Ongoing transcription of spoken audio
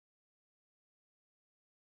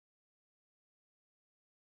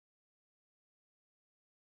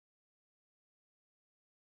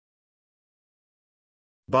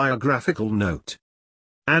Biographical note.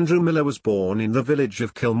 Andrew Miller was born in the village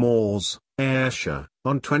of Kilmores, Ayrshire,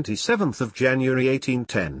 on 27th of January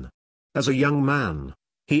 1810. As a young man,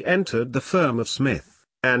 he entered the firm of Smith,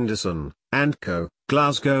 Anderson, and Co.,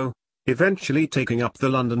 Glasgow, eventually taking up the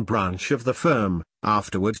London branch of the firm,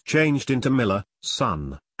 afterward changed into Miller,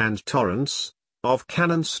 Son, and Torrance, of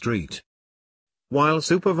Cannon Street. While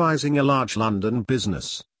supervising a large London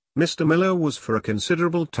business, Mr. Miller was for a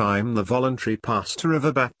considerable time the voluntary pastor of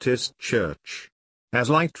a Baptist church. As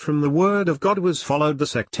light from the Word of God was followed, the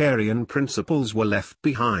sectarian principles were left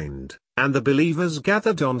behind, and the believers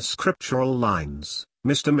gathered on scriptural lines,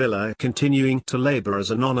 Mr. Miller continuing to labor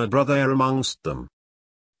as an honored brother amongst them.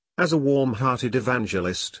 As a warm-hearted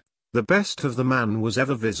evangelist, the best of the man was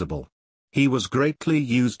ever visible. He was greatly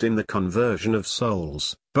used in the conversion of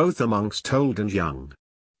souls, both amongst old and young.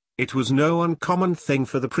 It was no uncommon thing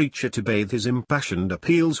for the preacher to bathe his impassioned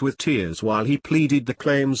appeals with tears while he pleaded the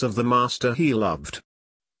claims of the master he loved.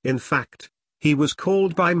 In fact, he was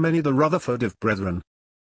called by many the Rutherford of Brethren.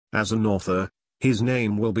 As an author, his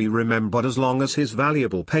name will be remembered as long as his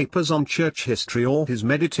valuable papers on church history or his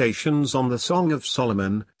meditations on the Song of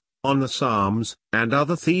Solomon, on the Psalms, and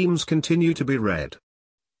other themes continue to be read.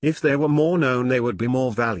 If they were more known, they would be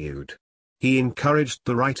more valued. He encouraged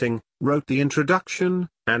the writing, wrote the introduction,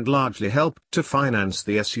 and largely helped to finance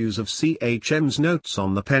the issues of CHM's Notes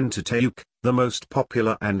on the Pentateuch, the most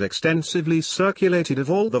popular and extensively circulated of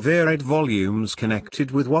all the varied volumes connected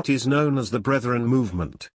with what is known as the Brethren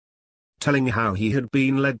movement. Telling how he had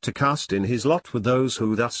been led to cast in his lot with those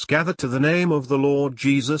who thus gathered to the name of the Lord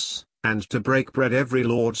Jesus, and to break bread every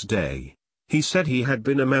Lord's Day, he said he had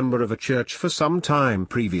been a member of a church for some time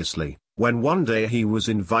previously, when one day he was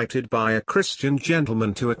invited by a Christian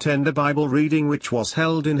gentleman to attend a Bible reading which was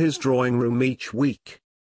held in his drawing room each week.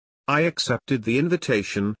 I accepted the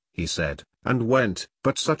invitation, he said, and went,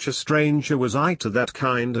 but such a stranger was I to that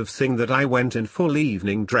kind of thing that I went in full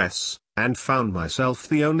evening dress, and found myself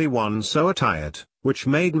the only one so attired, which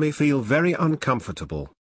made me feel very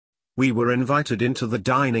uncomfortable. We were invited into the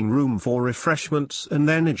dining room for refreshments and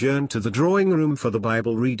then adjourned to the drawing room for the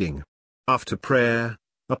Bible reading. After prayer,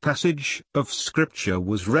 a passage of Scripture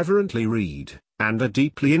was reverently read, and a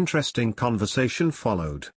deeply interesting conversation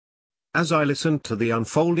followed. As I listened to the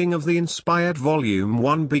unfolding of the inspired volume,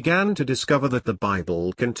 one began to discover that the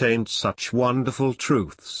Bible contained such wonderful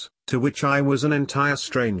truths, to which I was an entire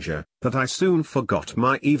stranger, that I soon forgot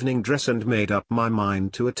my evening dress and made up my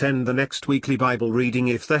mind to attend the next weekly Bible reading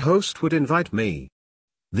if the host would invite me.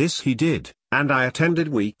 This he did, and I attended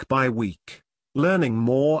week by week, learning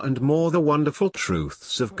more and more the wonderful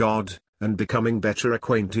truths of God, and becoming better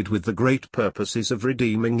acquainted with the great purposes of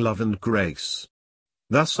redeeming love and grace.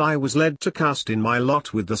 Thus I was led to cast in my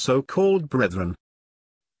lot with the so-called brethren.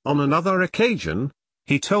 On another occasion,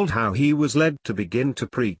 he told how he was led to begin to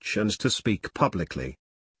preach and to speak publicly.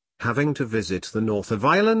 Having to visit the north of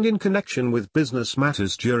Ireland in connection with business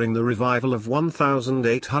matters during the revival of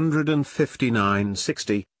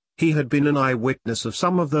 1859-60, he had been an eyewitness of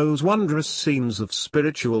some of those wondrous scenes of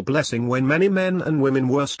spiritual blessing when many men and women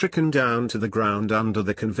were stricken down to the ground under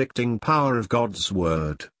the convicting power of God's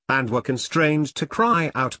word, and were constrained to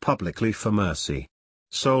cry out publicly for mercy.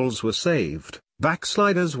 Souls were saved,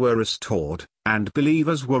 backsliders were restored, and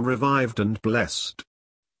believers were revived and blessed.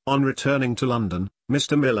 On returning to London,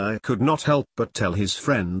 Mr. Miller could not help but tell his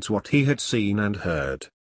friends what he had seen and heard.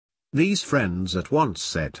 These friends at once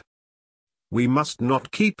said, "We must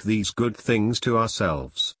not keep these good things to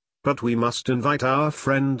ourselves, but we must invite our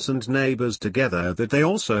friends and neighbors together that they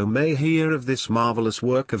also may hear of this marvelous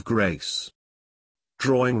work of grace."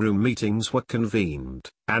 Drawing-room meetings were convened,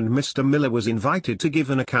 and Mr. Miller was invited to give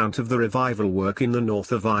an account of the revival work in the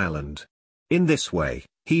north of Ireland. In this way,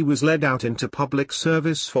 he was led out into public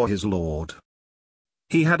service for his Lord.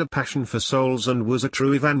 He had a passion for souls and was a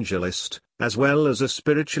true evangelist, as well as a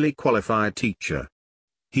spiritually qualified teacher.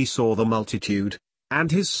 He saw the multitude,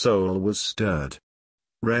 and his soul was stirred.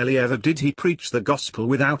 Rarely ever did he preach the gospel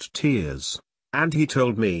without tears, and he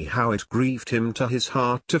told me how it grieved him to his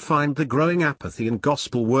heart to find the growing apathy in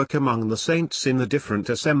gospel work among the saints in the different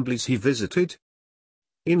assemblies he visited.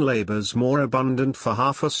 In labors more abundant for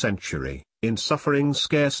half a century, in suffering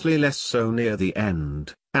scarcely less so near the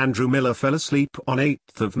end, Andrew Miller fell asleep on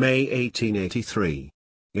 8th of May 1883.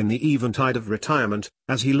 In the eventide of retirement,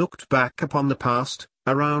 as he looked back upon the past,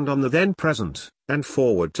 around on the then present, and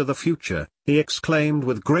forward to the future, he exclaimed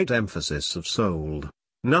with great emphasis of soul,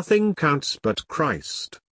 "Nothing counts but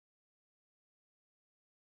Christ."